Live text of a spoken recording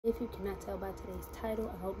If you cannot tell by today's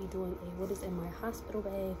title, I hope you're doing a what is in my hospital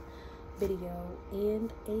bag video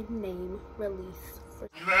and a name release.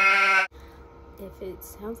 If it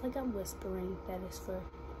sounds like I'm whispering, that is for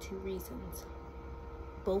two reasons.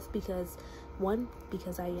 Both because, one,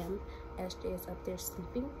 because I am, SJ is up there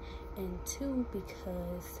sleeping, and two,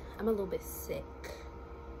 because I'm a little bit sick.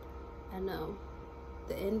 I know,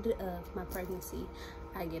 the end of my pregnancy,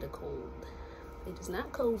 I get a cold. It is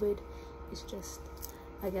not COVID, it's just,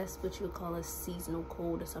 I guess what you would call a seasonal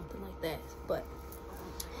cold or something like that, but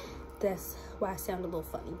that's why I sound a little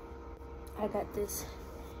funny. I got this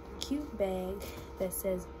cute bag that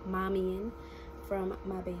says Mommy in from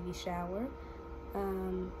my baby shower.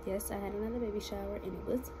 Yes, I had another baby shower and it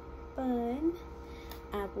was fun.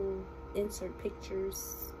 I will insert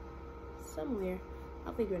pictures somewhere.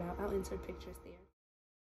 I'll figure it out. I'll insert pictures there.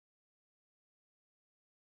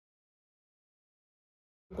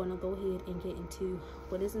 I'm gonna go ahead and get into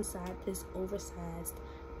what is inside this oversized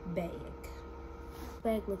bag. The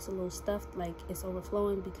bag looks a little stuffed, like it's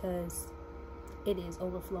overflowing, because it is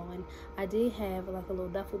overflowing. I did have like a little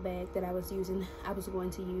duffel bag that I was going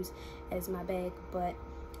to use as my bag, but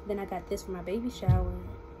then I got this for my baby shower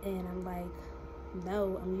and I'm like,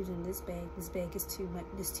 no, I'm using this bag. This bag is too much,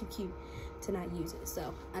 it's too cute to not use it.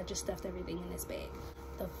 So I just stuffed everything in this bag.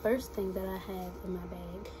 The first thing that I have in my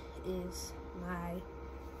bag is my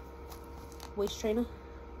waist trainer,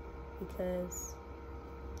 because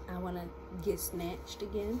I want to get snatched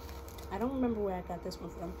again. I don't remember where I got this one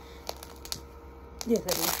from. Yes,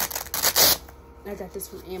 I do. I got this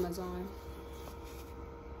from Amazon.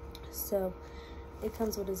 So it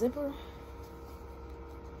comes with a zipper.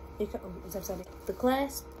 The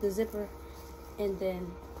clasp, the zipper, and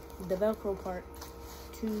then the Velcro part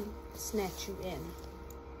to snatch you in.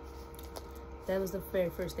 That was the very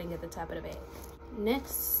first thing at the top of the bag.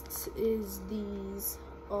 Next is these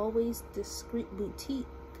Always Discreet Boutique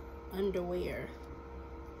underwear.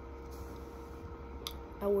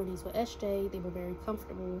 I wore these with SJ. They were very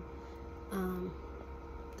comfortable.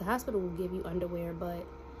 The hospital will give you underwear, but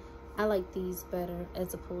I like these better,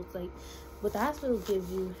 as opposed, like what the hospital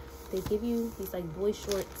gives you, they give you these like boy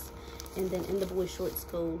shorts, and then in the boy shorts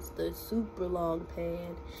goes the super long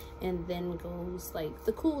pad, and then goes like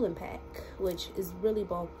the cooling pack, which is really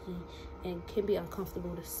bulky and can be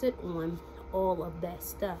uncomfortable to sit on, all of that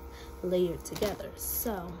stuff layered together.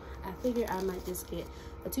 So I figured I might just get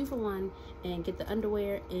a 2-for-1 and get the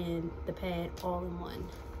underwear and the pad all in one.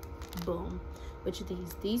 Boom. Which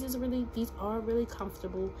these are really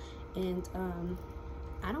comfortable, and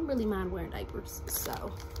I don't really mind wearing diapers,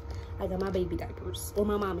 so I got my baby diapers, or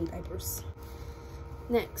my mommy diapers.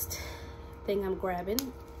 Next thing I'm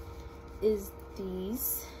grabbing is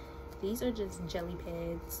these are just jelly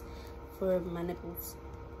pads for my nipples,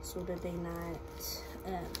 so that they're not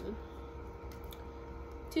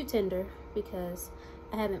too tender, because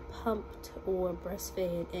I haven't pumped or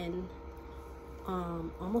breastfed in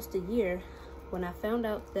almost a year. When I found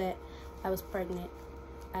out that I was pregnant,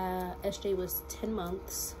 SJ was 10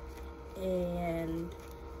 months, and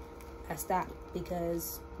I stopped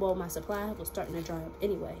because, well, my supply was starting to dry up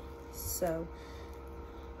anyway. So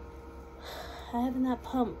I have not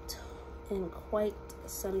pumped in quite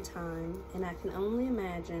some time, and I can only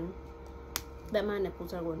imagine that my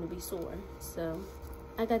nipples are going to be sore. So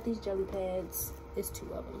I got these jelly pads. It's 2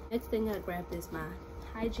 of them. Next thing I grabbed is my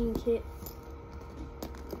hygiene kit.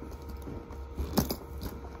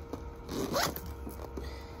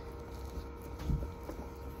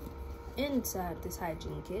 Inside this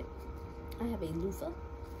hygiene kit, I have a loofah,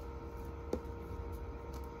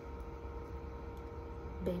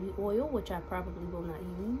 baby oil, which I probably will not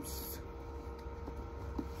use,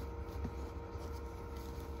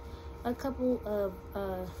 a couple of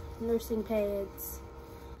nursing pads.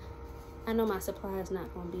 I know my supply is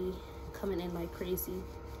not going to be coming in like crazy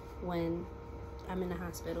when I'm in the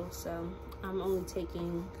hospital, so I'm only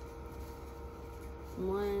taking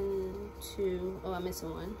 1, 2, oh, I'm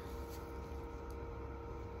missing one.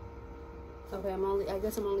 Okay, I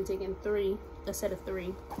guess I'm only taking 3, a set of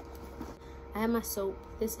 3. I have my soap.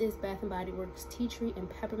 This is Bath & Body Works Tea Tree and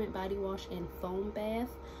Peppermint Body Wash and Foam Bath.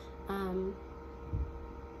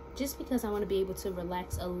 Just because I want to be able to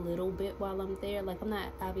relax a little bit while I'm there. Like, I'm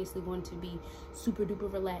not obviously going to be super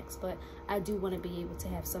duper relaxed, but I do want to be able to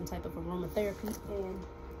have some type of aromatherapy, and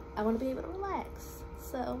I want to be able to relax.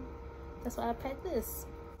 So that's why I packed this.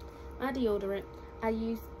 My deodorant, I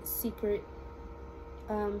use Secret.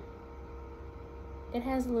 It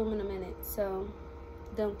has aluminum in it, so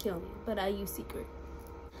don't kill me, but I use Secret.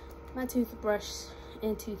 My toothbrush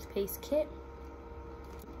and toothpaste kit,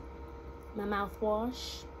 my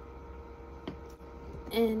mouthwash,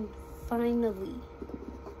 And finally,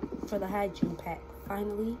 for the hygiene pack,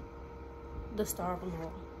 finally, the star of them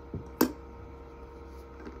all.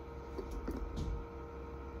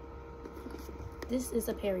 This is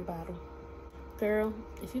a Perry bottle. Girl,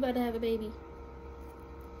 if you about to have a baby,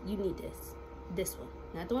 you need this one,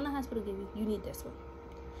 not the one the hospital give you. You need this one,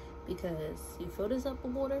 because you fill this up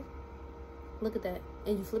with water, look at that,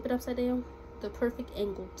 and you flip it upside down, the perfect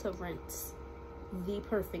angle to rinse. The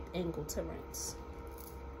perfect angle to rinse.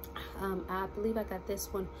 I believe I got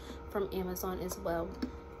this one from Amazon as well.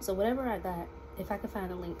 So whatever I got, if I can find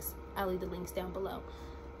the links, I'll leave the links down below,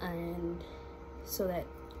 and so that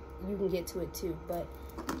you can get to it too. But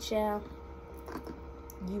child,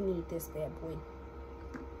 you need this bad boy.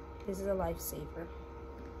 This is a lifesaver.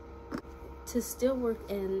 To still work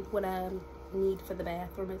in what I need for the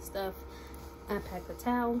bathroom and stuff, I packed a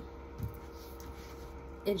towel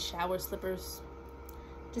and shower slippers,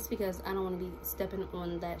 just because I don't want to be stepping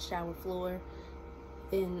on that shower floor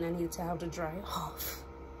and I need a towel to dry off.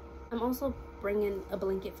 I'm also bringing a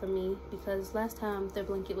blanket for me, because last time the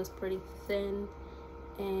blanket was pretty thin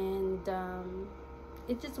and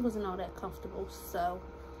it just wasn't all that comfortable, so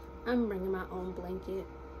I'm bringing my own blanket.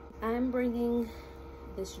 I'm bringing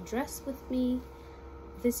this dress with me.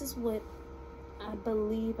 This is what I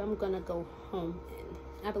believe I'm gonna go home in.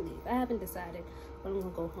 I haven't decided what I'm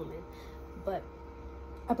gonna go home in, but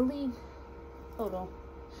I believe, hold on,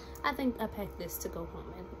 I think I packed this to go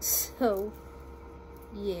home in. So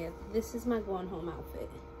yeah, this is my going home outfit.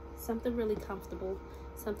 Something really comfortable,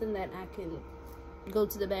 something that I can go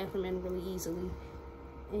to the bathroom in really easily.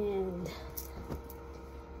 And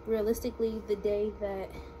realistically, the day that,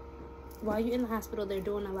 while you're in the hospital, they're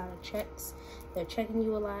doing a lot of checks, they're checking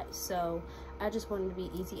you a lot, so I just wanted to be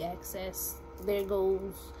easy access. There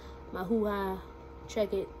goes my hoo-ha,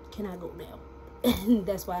 check it, can I go now? And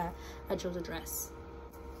that's why I chose a dress.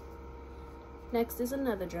 Next is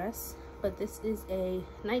another dress, but this is a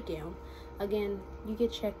nightgown. Again, you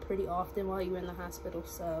get checked pretty often while you're in the hospital,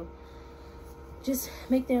 so just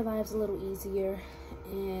make their lives a little easier.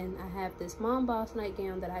 And I have this Mom Boss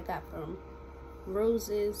nightgown that I got from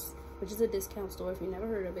Roses, which is a discount store if you never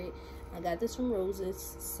heard of it. I got this from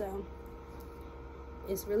Roses, so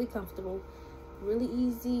it's really comfortable, really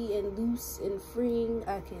easy and loose and freeing.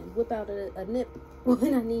 I can whip out a nip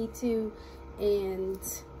when I need to, and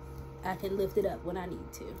I can lift it up when I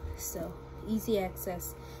need to. So easy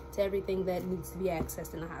access to everything that needs to be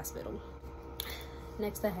accessed in the hospital.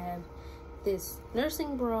 Next, I have this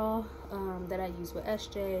nursing bra that I use with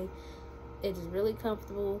SJ. It is really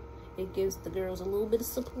comfortable. It gives the girls a little bit of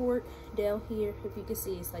support down here. If you can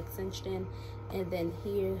see, it's like cinched in, and then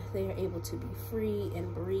here they are able to be free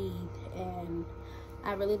and breathe. And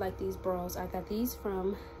I really like these bras. I got these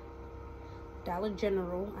from Dollar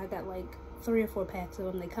General. I got like 3 or 4 packs of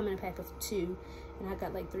them. They come in a pack of 2, and I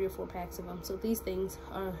got like 3 or 4 packs of them. So these things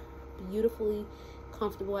are beautifully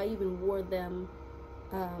comfortable. I even wore them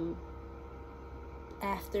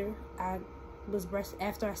after I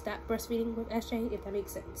stopped breastfeeding with SJ, if that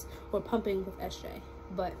makes sense, or pumping with SJ.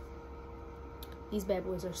 But these bad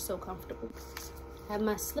boys are so comfortable. I have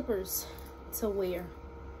my slippers to wear,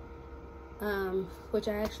 which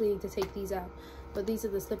I actually need to take these out, but these are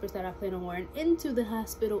the slippers that I plan on wearing into the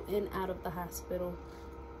hospital and out of the hospital.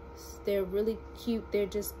 They're really cute. They're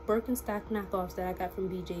just Birkenstock knockoffs that I got from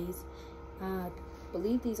BJ's. I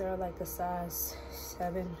believe these are like a size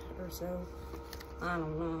 7 or so. I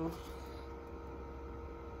don't know.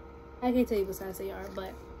 I can't tell you what size they are,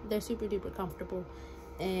 but they're super duper comfortable.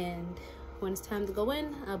 And when it's time to go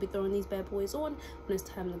in, I'll be throwing these bad boys on. When it's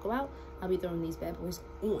time to go out, I'll be throwing these bad boys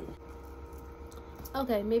on.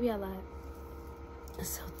 Okay, maybe I lied.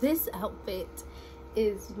 So this outfit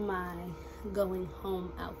is my going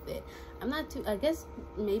home outfit. I'm not too, I guess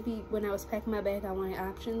maybe when I was packing my bag I wanted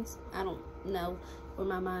options. I don't know where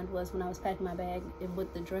my mind was when I was packing my bag and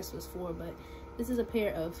what the dress was for, but this is a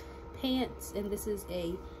pair of pants, and this is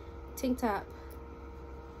a tank top,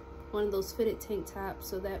 one of those fitted tank tops,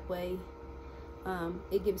 so that way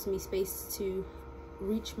it gives me space to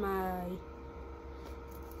reach my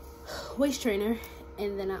waist trainer.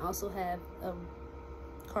 And then I also have a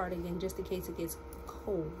cardigan just in case it gets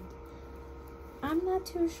cold. I'm not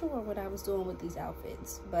too sure what I was doing with these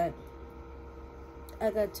outfits, but I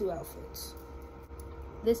got 2 outfits.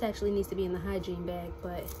 This actually needs to be in the hygiene bag,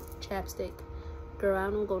 but chapstick, girl, I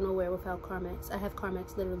don't go nowhere without Carmex. I have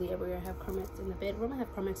Carmex literally everywhere. I have Carmex in the bedroom, I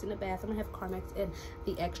have Carmex in the bathroom, I have Carmex in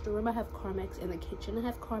the extra room, I have Carmex in the kitchen, I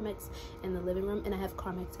have Carmex in the living room, and I have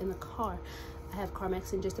Carmex in the car. I have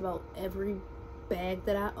Carmex in just about every bag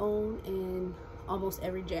that I own and almost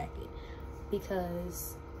every jacket,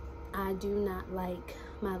 because I do not like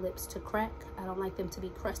my lips to crack. I don't like them to be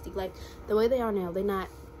crusty. Like the way they are now, they're not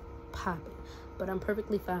popping, but I'm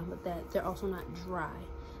perfectly fine with that. They're also not dry.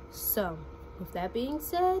 So with that being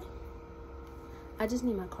said, I just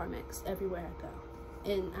need my Carmex everywhere I go.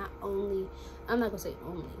 And I'm not gonna say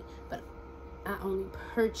only, but I only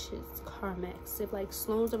purchase Carmex if like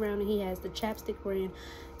Sloan's around and he has the chapstick brand,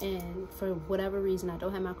 and for whatever reason I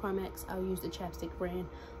don't have my Carmex, I'll use the chapstick brand.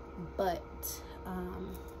 But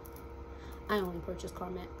I only purchase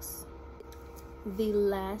Carmex. The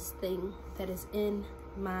last thing that is in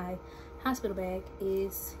my hospital bag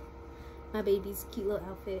is my baby's cute little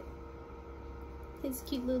outfit. His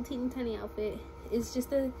cute little teeny tiny outfit is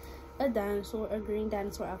just a green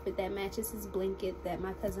dinosaur outfit that matches his blanket that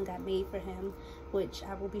my cousin got made for him, which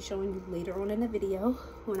I will be showing you later on in the video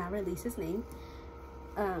when I release his name.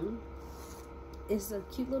 It's a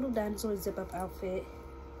cute little dinosaur zip up outfit.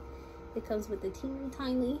 It comes with the teeny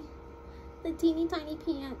tiny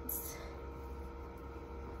pants,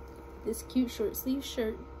 this cute short sleeve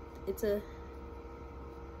shirt. It's a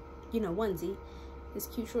onesie. This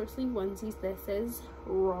cute short sleeve onesies that says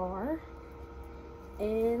RAR,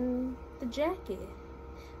 and the jacket.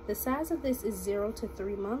 The size of this is 0 to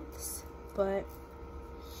 3 months, but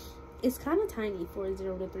it's kind of tiny for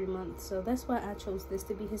 0 to 3 months, so that's why I chose this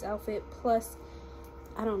to be his outfit. Plus,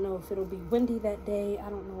 I don't know if it'll be windy that day. I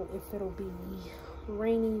don't know if it'll be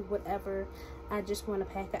rainy, whatever. I just want to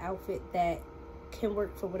pack an outfit that can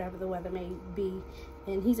work for whatever the weather may be.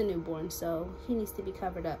 And he's a newborn, so he needs to be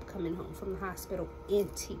covered up coming home from the hospital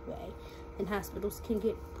anyway. And hospitals can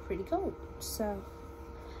get pretty cold, so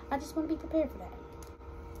I just want to be prepared for that.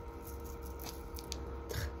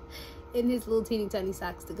 And his little teeny tiny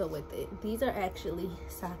socks to go with it. These are actually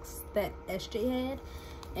socks that SJ had,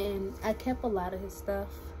 and I kept a lot of his stuff,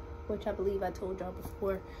 which I believe I told y'all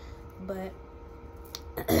before, but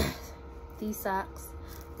these socks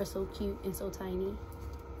are so cute and so tiny.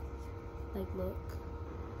 Like,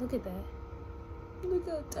 look at that. Look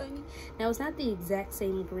how tiny. Now, it's not the exact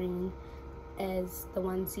same green as the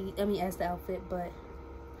onesie, as the outfit, but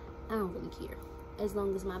I don't really care. As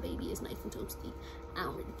long as my baby is nice and toasty, I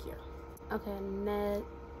don't really care. Okay, now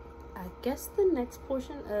I guess the next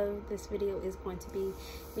portion of this video is going to be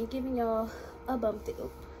me giving y'all a bump update. Oh,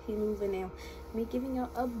 he's moving now. Me giving y'all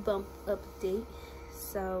a bump update.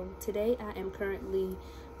 So today I am currently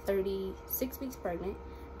 36 weeks pregnant.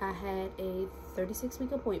 I had a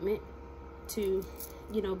 36-week appointment to,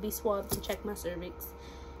 be swabbed and check my cervix.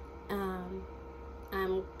 My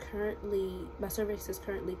cervix is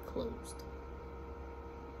currently closed.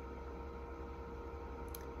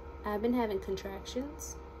 I've been having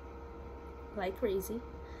contractions like crazy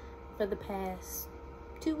for the past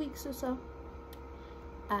 2 weeks or so.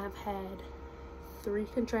 I've had 3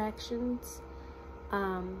 contractions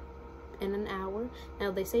in an hour.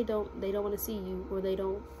 Now they say they don't want to see you, or they're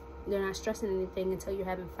not stressing anything until you're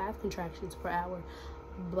having 5 contractions per hour.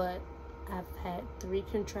 But I've had 3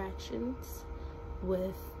 contractions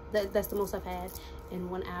with that's the most I've had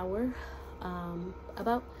in 1 hour.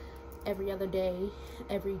 About every other day,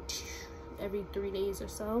 every 3 days or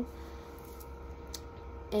so.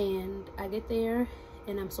 And I get there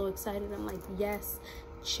and I'm so excited. I'm like, yes.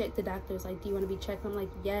 Check. The doctor's like, do you want to be checked? I'm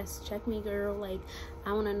like, yes, check me, girl. Like,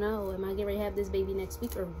 I want to know, am I getting ready to have this baby next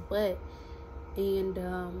week or what? And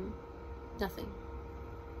nothing.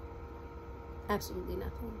 Absolutely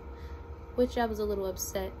nothing. Which I was a little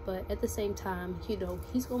upset, but at the same time,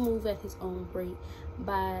 he's gonna move at his own rate.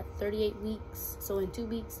 By 38 weeks, so in 2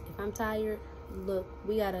 weeks, if I'm tired, look,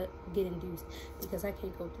 we gotta get induced, because I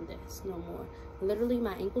can't go through this no more. Literally,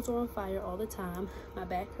 my ankles are on fire all the time. My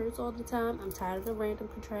back hurts all the time. I'm tired of the random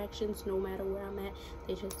contractions. No matter where I'm at,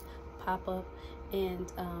 they just pop up.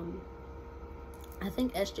 And I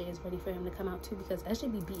think SJ is ready for him to come out too, because SJ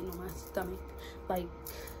be beating on my stomach like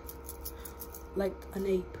an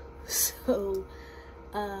ape. So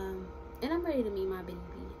and I'm ready to meet my baby.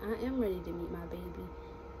 I am ready to meet my baby.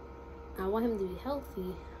 I want him to be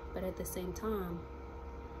healthy, but at the same time,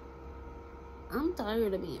 I'm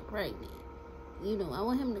tired of being pregnant. I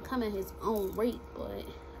want him to come at his own rate, but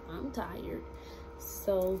I'm tired.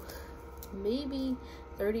 So maybe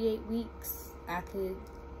 38 weeks, I could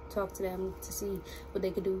talk to them to see what they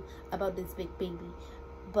could do about this big baby.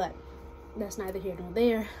 But that's neither here nor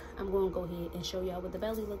there. I'm going to go ahead and show y'all what the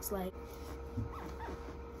belly looks like.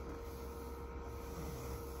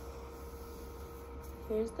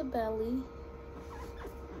 Here's the belly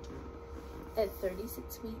at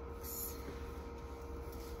 36 weeks.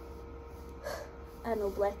 I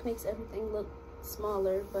know black makes everything look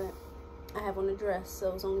smaller, but I have on a dress,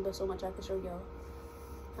 so it's only but so much I can show y'all.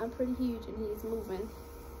 I'm pretty huge and he's moving.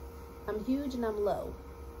 I'm huge and I'm low.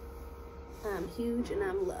 I'm huge and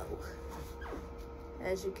I'm low.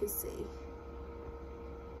 As you can see.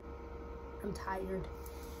 I'm tired.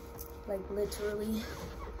 Like literally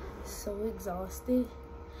so exhausted.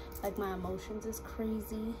 Like my emotions is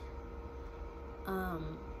crazy.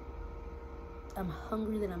 I'm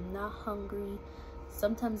hungry, then I'm not hungry.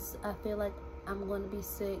 Sometimes I feel like I'm going to be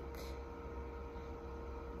sick.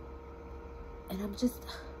 And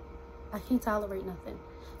I can't tolerate nothing.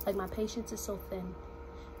 Like my patience is so thin.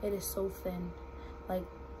 It is so thin. Like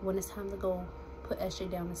when it's time to go put SJ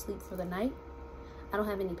down to sleep for the night, I don't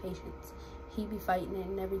have any patience. He be fighting it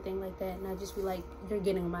and everything like that. And I just be like, you're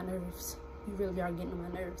getting on my nerves. You really are getting on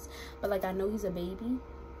my nerves. But like, I know he's a baby.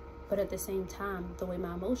 But at the same time, the way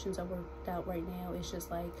my emotions are worked out right now, it's just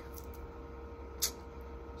like,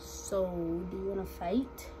 so do you want to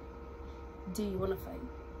fight? Do you want to fight?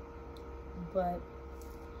 But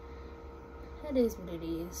that is what it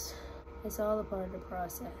is. It's all a part of the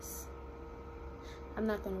process. I'm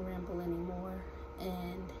not going to ramble anymore.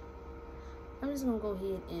 And I'm just going to go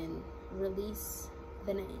ahead and release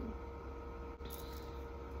the name.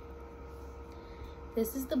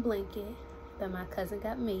 This is the blanket that my cousin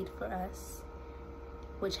got made for us,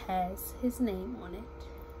 which has his name on it.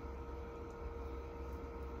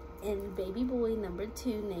 And baby boy number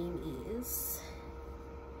 2 name is,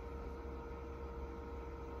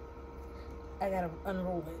 I gotta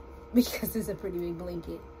unroll it because it's a pretty big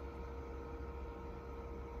blanket.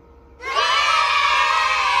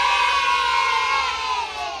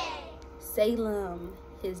 Salem.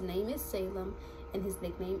 His name is Salem and his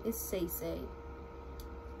nickname is Say Say.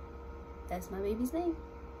 That's my baby's name.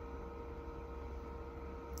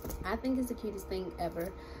 I think it's the cutest thing ever.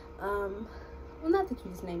 Well, not the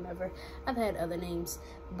cutest name ever. I've had other names,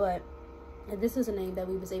 but this is a name that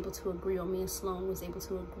we was able to agree on. Me and Sloan was able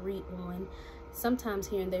to agree on. Sometimes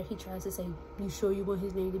here and there he tries to say, you sure you want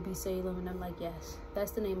his name to be Salem? And I'm like, yes,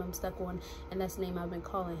 that's the name I'm stuck on, and that's the name I've been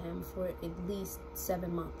calling him for at least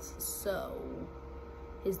 7 months. So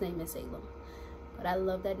his name is Salem. But I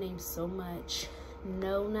love that name so much.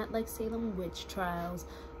 No, not like Salem witch trials.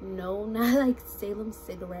 No, not like Salem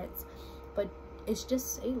cigarettes. But it's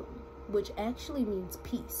just Salem, which actually means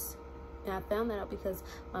peace. And I found that out because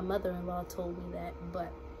my mother-in-law told me that.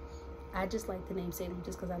 But I just like the name Salem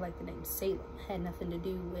just because I like the name Salem. It had nothing to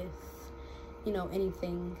do with, you know,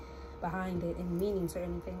 anything behind it, any meanings or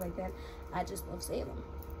anything like that. I just love Salem.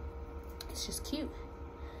 It's just cute.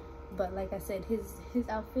 But like I said, his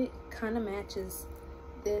outfit kind of matches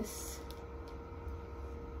this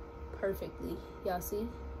perfectly. Y'all see?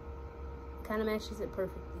 Kind of matches it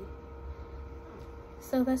perfectly.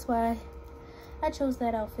 So that's why I chose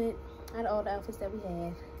that outfit out of all the outfits that we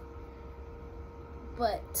had.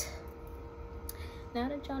 But now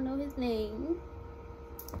that y'all know his name,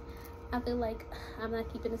 I feel like I'm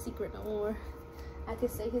not keeping a secret no more. I can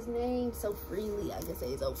say his name so freely. I can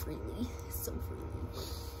say it so freely. So freely.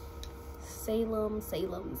 Salem,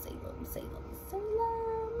 Salem, Salem, Salem,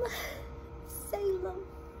 Salem, Salem.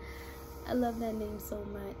 I love that name so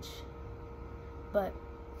much. But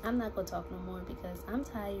I'm not going to talk no more because I'm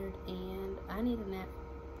tired and I need a nap.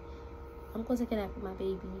 I'm going to take a nap with my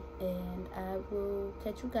baby, and I will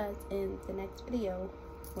catch you guys in the next video,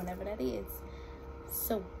 whenever that is.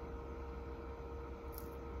 So,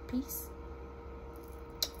 peace.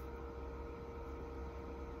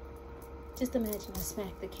 Just imagine I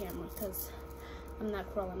smacked the camera because I'm not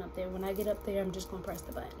crawling up there. When I get up there, I'm just going to press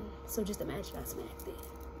the button. So just imagine I smacked it.